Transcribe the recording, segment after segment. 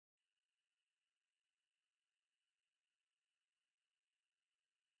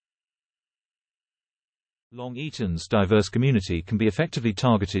Long Eaton's diverse community can be effectively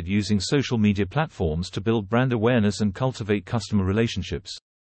targeted using social media platforms to build brand awareness and cultivate customer relationships.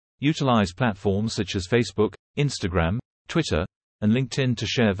 Utilize platforms such as Facebook, Instagram, Twitter, and LinkedIn to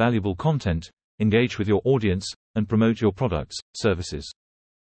share valuable content, engage with your audience, and promote your products, services.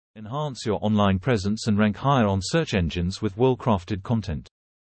 Enhance your online presence and rank higher on search engines with well-crafted content.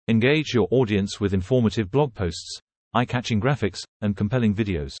 Engage your audience with informative blog posts, eye-catching graphics, and compelling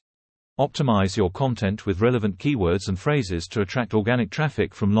videos. Optimize your content with relevant keywords and phrases to attract organic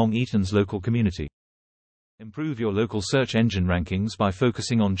traffic from Long Eaton's local community. Improve your local search engine rankings by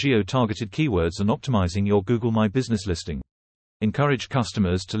focusing on geo-targeted keywords and optimizing your Google My Business listing. Encourage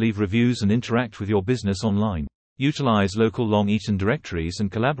customers to leave reviews and interact with your business online. Utilize local Long Eaton directories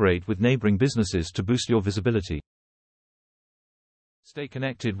and collaborate with neighboring businesses to boost your visibility. Stay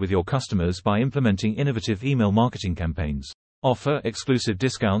connected with your customers by implementing innovative email marketing campaigns. Offer exclusive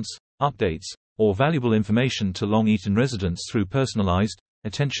discounts, updates, or valuable information to Long Eaton residents through personalized,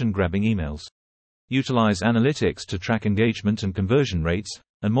 attention-grabbing emails. Utilize analytics to track engagement and conversion rates,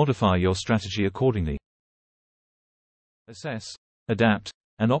 and modify your strategy accordingly. Assess, adapt,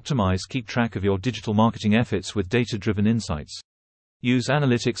 and optimize. Keep track of your digital marketing efforts with data-driven insights. Use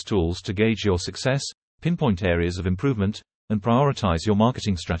analytics tools to gauge your success, pinpoint areas of improvement, and prioritize your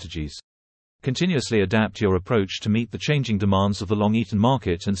marketing strategies. Continuously adapt your approach to meet the changing demands of the Long Eaton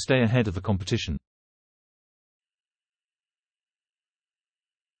market and stay ahead of the competition.